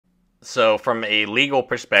So from a legal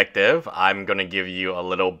perspective, I'm going to give you a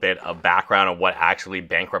little bit of background on what actually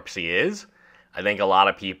bankruptcy is. I think a lot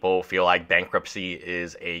of people feel like bankruptcy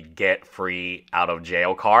is a get free out of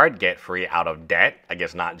jail card, get free out of debt. I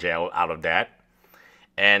guess not jail, out of debt.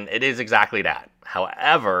 And it is exactly that.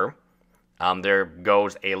 However, there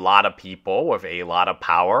goes a lot of people with a lot of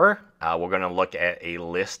power. We're going to look at a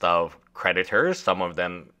list of creditors. Some of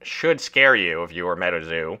them should scare you if you were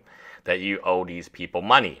MetaZoo, that you owe these people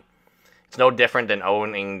money. It's no different than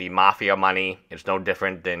owing the mafia money. It's no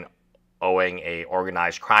different than owing a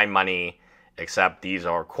organized crime money, except these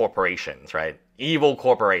are corporations, right? Evil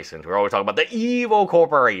corporations. We're always talking about the evil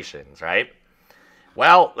corporations, right?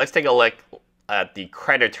 Well, let's take a look at the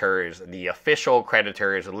creditors, the official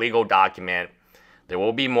creditors, legal document. There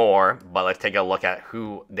will be more, but let's take a look at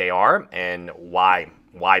who they are and why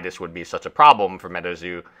this would be such a problem for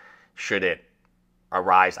MetaZoo should it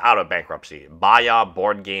arise out of bankruptcy. Baya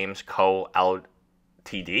Board Games Co.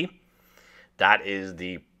 Ltd. That is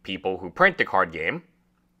the people who print the card game.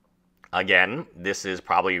 Again, this is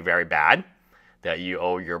probably very bad that you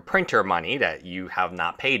owe your printer money that you have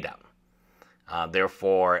not paid them.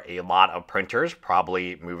 Therefore, a lot of printers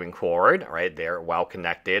probably moving forward, right? They're well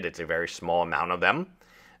connected. It's a very small amount of them.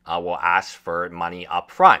 Will ask for money up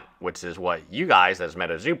front, which is what you guys as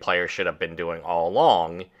MetaZoo players should have been doing all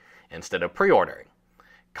along instead of pre-ordering.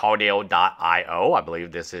 Cardale.io, I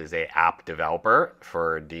believe this is an app developer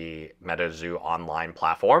for the MetaZoo online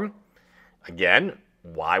platform. Again,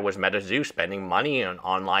 why was MetaZoo spending money on an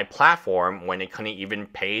online platform when it couldn't even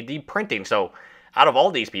pay the printing? So out of all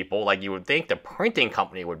these people, like you would think the printing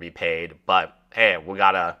company would be paid, but hey, we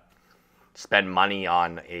gotta spend money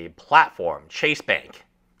on a platform. Chase Bank.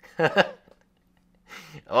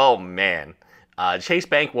 Oh man. Chase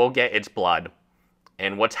Bank will get its blood.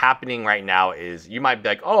 And what's happening right now is you might be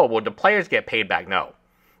like, oh, well, the players get paid back. No.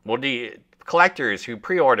 Well, the collectors who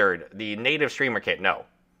pre-ordered the native streamer kit, no.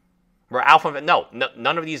 We're Alphabet, no.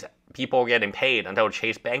 None of these people are getting paid until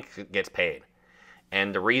Chase Bank gets paid.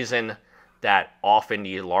 And the reason that often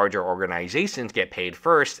these larger organizations get paid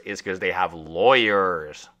first is because they have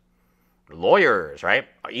lawyers. Lawyers, right?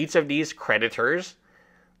 Each of these creditors,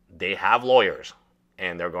 they have lawyers.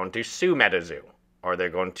 And they're going to sue MetaZoo. Or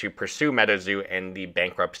they're going to pursue MetaZoo in the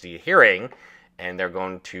bankruptcy hearing, and they're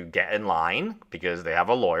going to get in line because they have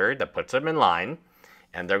a lawyer that puts them in line,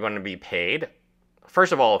 and they're going to be paid.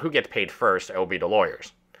 First of all, who gets paid first? It will be the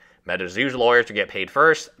lawyers. MetaZoo's lawyers will get paid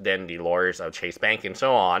first, then the lawyers of Chase Bank and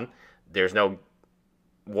so on. There's no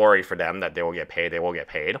worry for them that they will get paid. They will get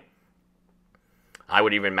paid. I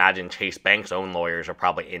would even imagine Chase Bank's own lawyers are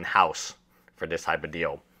probably in-house for this type of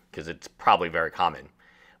deal because it's probably very common.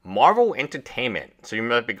 Marvel Entertainment. So you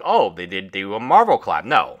might be, oh, they did do a Marvel collab.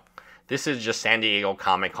 No. This is just San Diego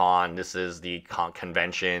Comic-Con. This is the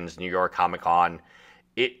conventions, New York Comic-Con.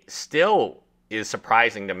 It still is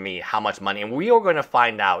surprising to me how much money, and we are going to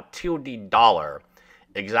find out to the dollar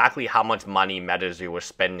exactly how much money MetaZoo was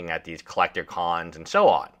spending at these collector cons and so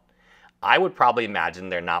on. I would probably imagine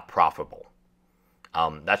they're not profitable.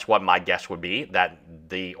 That's what my guess would be, that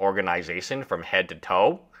the organization from head to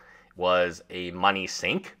toe was a money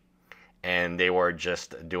sink, and they were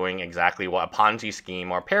just doing exactly what a Ponzi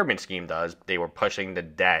scheme or a pyramid scheme does. They were pushing the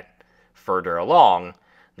debt further along,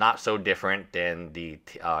 not so different than the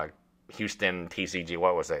Houston TCG,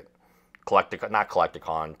 what was it? Not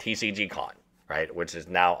Collecticon, TCG Con, right? Which is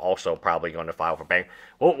now also probably going to file for bank.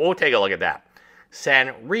 We'll take a look at that.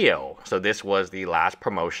 Sanrio. So this was the last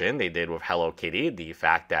promotion they did with Hello Kitty. The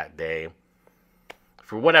fact that they,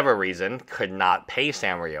 for whatever reason, could not pay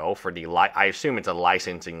Sanrio for the, I assume it's a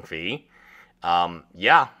licensing fee.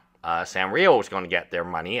 Sanrio is going to get their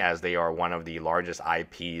money as they are one of the largest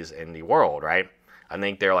IPs in the world, right? I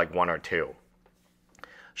think they're like one or two.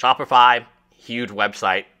 Shopify, huge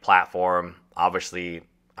website platform. Obviously,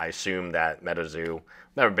 I assume that MetaZoo,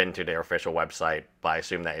 never been to their official website, but I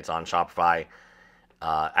assume that it's on Shopify.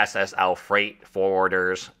 SSL Freight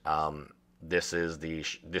Forwarders. This is the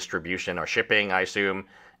distribution or shipping, I assume.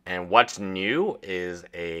 And what's new is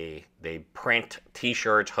they print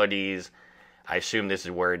t-shirts, hoodies. I assume this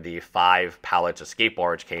is where the 5 pallets of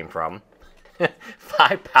skateboards came from.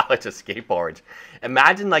 5 pallets of skateboards.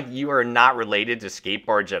 Imagine like you are not related to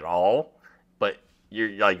skateboards at all, but you're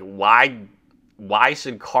like, why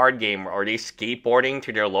should card game, are they skateboarding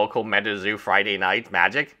to their local MetaZoo Friday night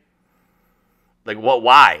magic? Like what,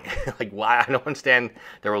 why? Like why? I don't understand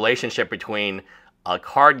the relationship between a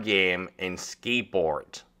card game and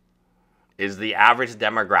skateboards. Is the average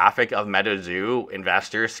demographic of MetaZoo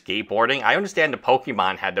investors skateboarding? I understand the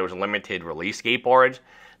Pokemon had those limited release skateboards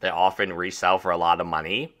that often resell for a lot of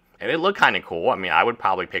money. and it looked kind of cool. I mean, I would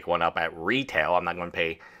probably pick one up at retail. I'm not going to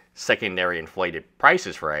pay secondary inflated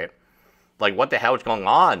prices for it. Like, what the hell is going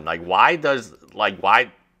on? Like, why?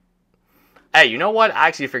 Hey, you know what? I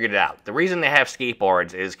actually figured it out. The reason they have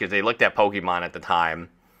skateboards is because they looked at Pokemon at the time,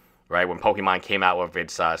 right? When Pokemon came out with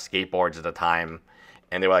its skateboards at the time,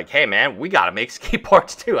 and they were like, hey, man, we got to make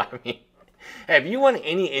skateboards too. I mean, have you want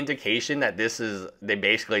any indication that they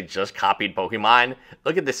basically just copied Pokemon?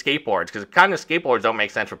 Look at the skateboards, because kind of skateboards don't make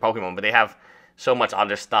sense for Pokemon, but they have so much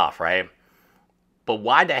other stuff, right? But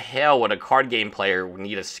why the hell would a card game player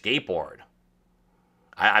need a skateboard?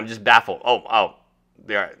 I'm just baffled. Oh,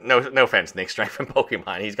 there. No offense, Nick Strength from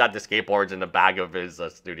Pokemon. He's got the skateboards in the back of his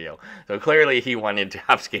studio, so clearly he wanted to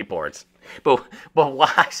have skateboards. But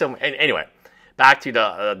why? So anyway, back to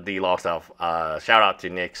the law stuff. Shout out to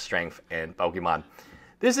Nick Strength and Pokemon.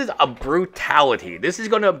 This is a brutality. This is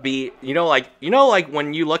gonna be, like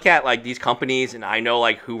when you look at like these companies, and I know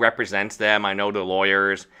like who represents them. I know the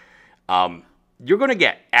lawyers. You're gonna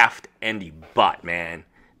get effed in the butt, man.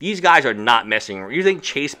 These guys are not messing around. You think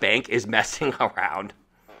Chase Bank is messing around?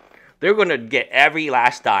 They're going to get every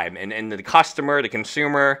last dime. And the customer, the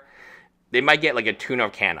consumer, they might get like a tuna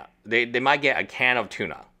can. They might get a can of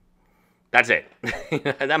tuna. That's it.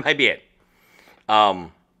 That might be it.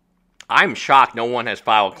 I'm shocked no one has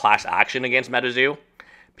filed class action against MetaZoo.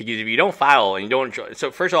 Because if you don't file and you don't... So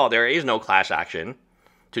first of all, there is no class action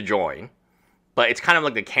to join. But it's kind of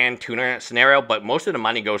like the canned tuna scenario. But most of the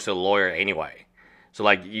money goes to the lawyer anyway. So,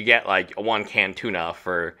 like, you get, like, one canned tuna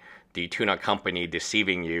for the tuna company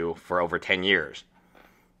deceiving you for over 10 years.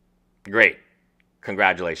 Great.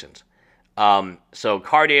 Congratulations. So,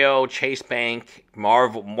 Cardio, Chase Bank,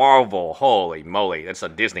 Marvel, holy moly. That's a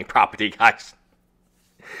Disney property, guys.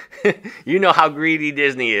 You know how greedy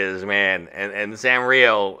Disney is, man. And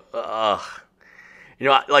Sanrio,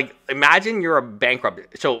 like, imagine you're a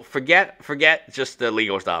bankrupt. So, forget just the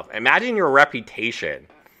legal stuff. Imagine your reputation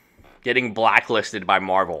getting blacklisted by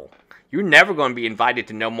Marvel. You're never going to be invited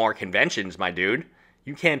to no more conventions, my dude.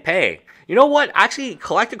 You can't pay. You know what? Actually,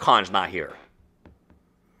 Collecticon's not here.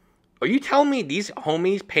 Are you telling me these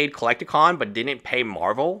homies paid Collecticon but didn't pay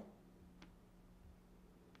Marvel?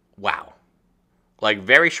 Wow. Like,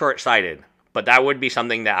 very short-sighted. But that would be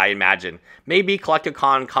something that I imagine. Maybe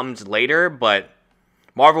Collecticon comes later, but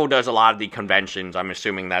Marvel does a lot of the conventions. I'm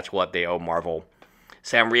assuming that's what they owe Marvel.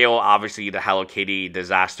 Sanrio, obviously, the Hello Kitty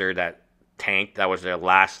disaster that tanked. That was their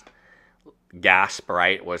last gasp,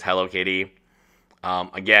 right? Was Hello Kitty.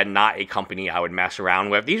 Again, not a company I would mess around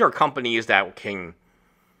with. These are companies that can...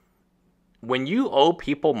 When you owe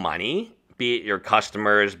people money, be it your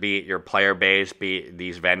customers, be it your player base, be it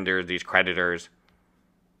these vendors, these creditors,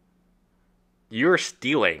 you're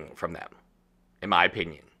stealing from them, in my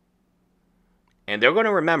opinion. And they're going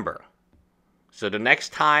to remember. So the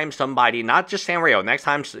next time somebody, not just Sanrio, next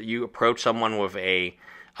time you approach someone with a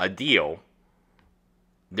deal,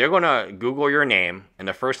 they're going to Google your name, and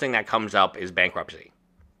the first thing that comes up is bankruptcy.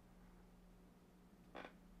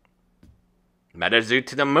 MetaZoo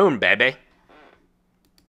to the moon, baby.